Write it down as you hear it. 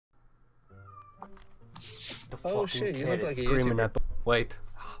The Oh fucking shit, you kid look like is a screaming YouTuber. at the... Wait.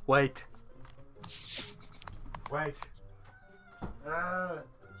 Wait. Wait.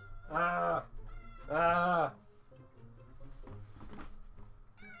 Ah.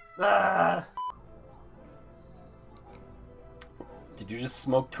 Did you just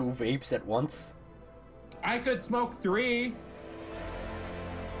smoke 2 vapes at once? I could smoke 3.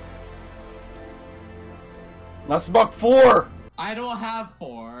 Now smoke 4! I don't have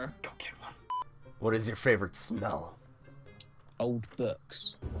 4. Go get one. What is your favorite smell? Old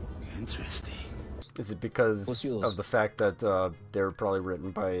books. Interesting. Is it because What's yours? of the fact that they were probably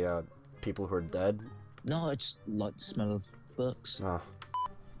written by people who are dead? No, I just like the smell of books. Oh.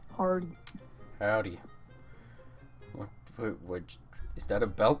 Hard. Howdy. What, is that a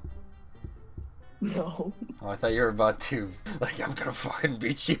belt? No. Oh, I thought you were about to, like, I'm gonna fucking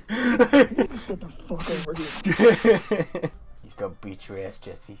beat you. Get the fuck over here. He's gonna beat your ass,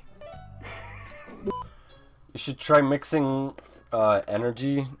 Jesse. You should try mixing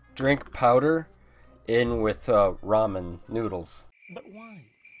energy drink powder in with ramen noodles. But why?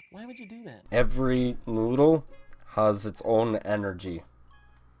 Why would you do that? Every noodle has its own energy.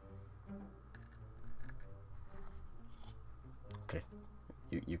 Okay,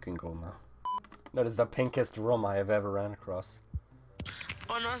 you can go now. That is the pinkest rum I have ever ran across.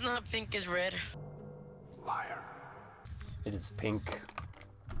 Oh no, it's not pink, it's red. Liar. It is pink.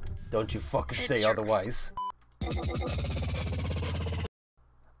 Don't you fucking It's say your- otherwise.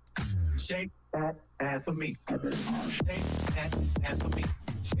 Shake that ass for me. Shake that ass for me.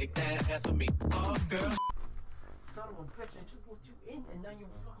 Shake that ass for me. Oh, girl. Son of a bitch, I just looked you in and now you're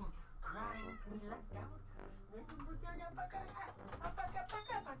fucking crying. You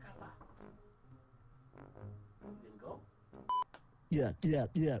didn't go? Yeah.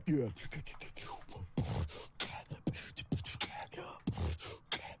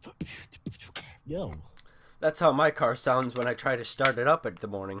 Yo. That's how my car sounds when I try to start it up in the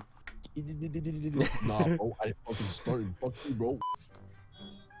morning. Nah, bro, I fucking started. Fuck you, bro.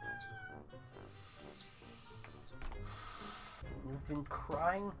 You've been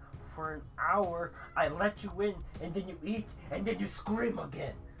crying for an hour. I let you in, and then you eat, and then you scream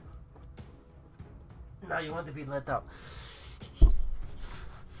again. Now you want to be let out.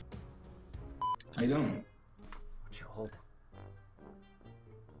 I don't. What you holding?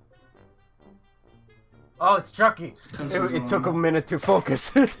 Oh, it's Chucky. It took a minute to focus.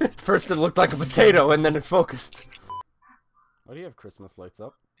 First it looked like a potato, and then it focused. Why do you have Christmas lights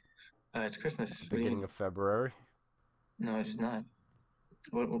up? It's Christmas. Beginning of February. No, it's not.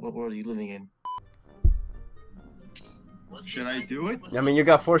 What world are you living in? Should I do it? I mean, you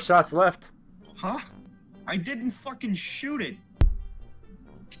got 4 shots left. Huh? I didn't fucking shoot it.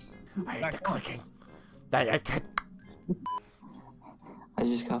 I hate the clicking. I can't. I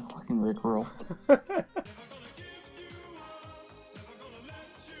just got fucking rickrolled.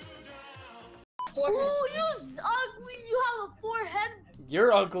 Oh, you's ugly. You have a forehead.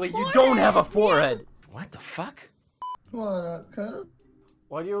 You're ugly. You don't have a forehead. What the fuck? What up, cuz?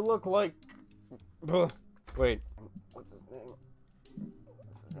 Why do you look like... Ugh. Wait. What's his name?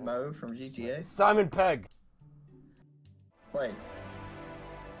 Mo from GTA? Simon Pegg. Wait.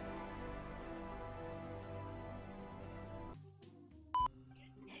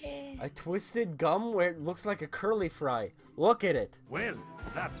 I twisted gum where it looks like a curly fry. Look at it. Well,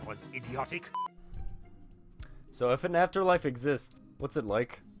 that was idiotic. So if an afterlife exists, what's it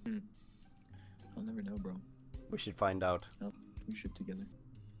like? I'll never know, bro. We should find out. Nope. We should together.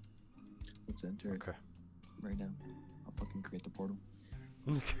 Let's enter it. Okay. Right now. I'll fucking create the portal.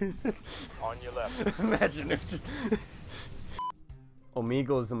 On your left. Imagine if just...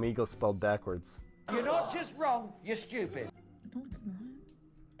 Omegle is Omegle spelled backwards. You're not just wrong, you're stupid. No, it's not.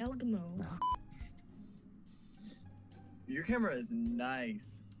 Elgamo. Your camera is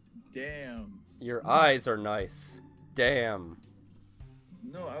nice. Damn. Your eyes are nice. Damn.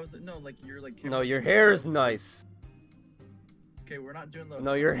 No, like you're like. No, your hair is nice. Okay, we're not doing the.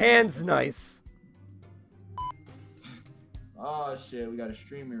 No, your hand's nice. Oh shit, we got a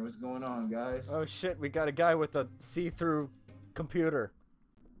streamer. What's going on, guys? Oh shit, we got a guy with a see-through computer.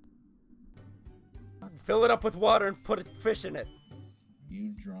 Fill it up with water and put a fish in it.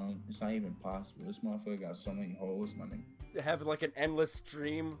 You drunk? It's not even possible. This motherfucker got so many holes, my nigga. Have like an endless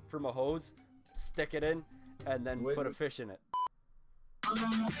stream from a hose, stick it in, and then put a fish in it.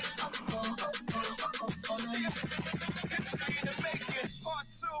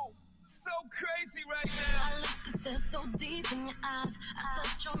 So crazy right now. So deep in your eyes, I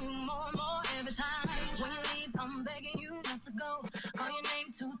touch on you more and more every time. When you leave, I'm begging you not to go. Call your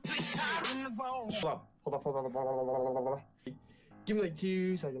name 2, 3 times in a row. Hold up. Give me like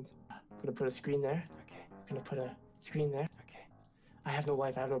 2 seconds. Gonna put a screen there. Okay. gonna put a screen there. Okay. I have no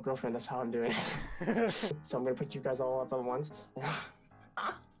wife, I have no girlfriend, that's how I'm doing it. So I'm gonna put you guys all up at once.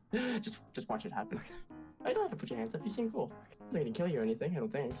 just watch it happen. I don't have to put your hands up, you seem cool. I'm not gonna kill you or anything, I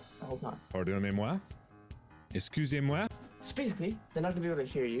don't think. I hope not. Pardonnez-moi. Excusez-moi. So basically, they're not gonna be able to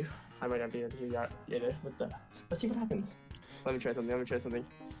hear you. I might not be able to hear you either. Let's see what happens. Let me try something.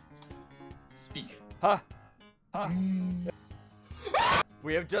 Speak. Ha! Ha!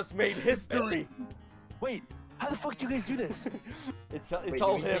 We have just made history! Wait, how the fuck do you guys do this? It's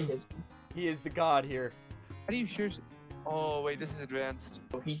all him. He is the god here. How do you sure? Oh wait, this is advanced.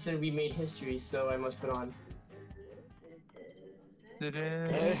 He said we made history, so I must put on. Let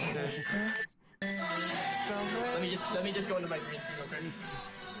me just go into my green screen real quick.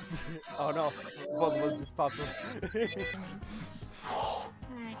 Oh no, what was this popping?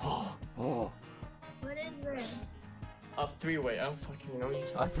 Oh. What is this? A three-way. I don't fucking know.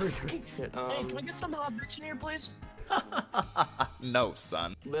 A three-way. Shit. Hey, can I get some hot bitch in here, please? No,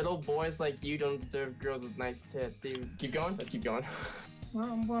 son. Little boys like you don't deserve girls with nice tits. Dude, keep going. Let's keep going.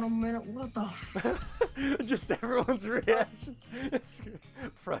 Wait a minute. What the? Just everyone's reactions. It's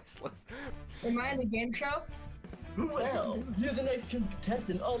priceless. Am I in the game show? Well, you're the next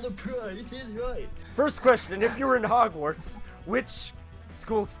contestant on The Price is Right. First question: if you were in Hogwarts, which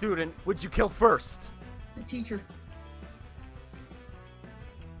school student would you kill first? The teacher.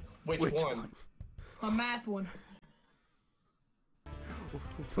 Which one? A math one.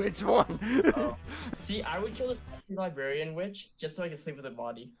 Which one? Oh. See, I would kill the sexy librarian witch just so I could sleep with her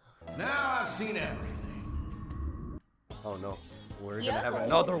body. Now I've seen everything. Oh no, we're gonna have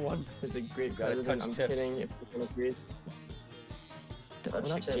another one. It's a great Gotta president. touch I'm tips. kidding. If you're gonna agree. Touch We're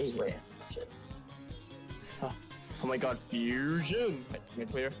not gay tips, here. man. Shit. Oh my god, fusion! Am I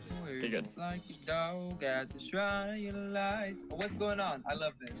clear? Okay, good. Like a dog at the shrine of your lights. Oh, what's going on? I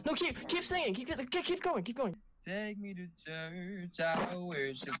love this. No, keep singing. Keep going. Take me to church. I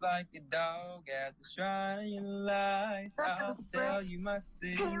worship like a dog at the shrine of your lights. I'll tell you my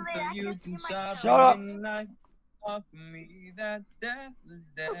sins so you can shop. Shut up. Offer me that deathless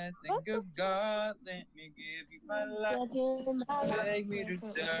death, and good God, let me give you my life. Take me to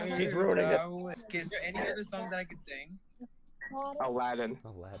church. She's ruining it. Okay, is there any other song that I could sing? Aladdin.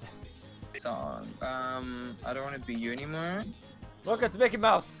 Song. I don't want to be you anymore. Look, it's Mickey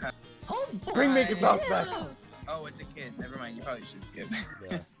Mouse. Bring Mickey Mouse back. Oh, it's a kid. Never mind. You probably should skip.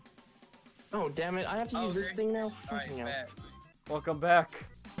 Yeah. Oh, damn it. I have to use this thing now? Fucking hell. Welcome back.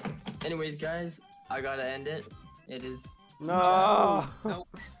 Anyways, guys, I gotta end it. It is... No. No.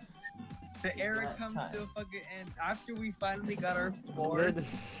 The era comes to a fucking end after we finally got our board.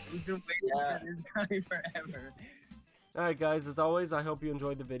 We've been waiting for this guy forever. Alright guys, as always, I hope you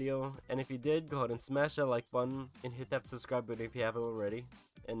enjoyed the video, and if you did, go ahead and smash that like button, and hit that subscribe button if you haven't already,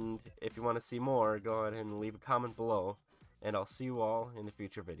 and if you want to see more, go ahead and leave a comment below, and I'll see you all in the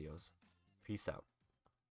future videos. Peace out.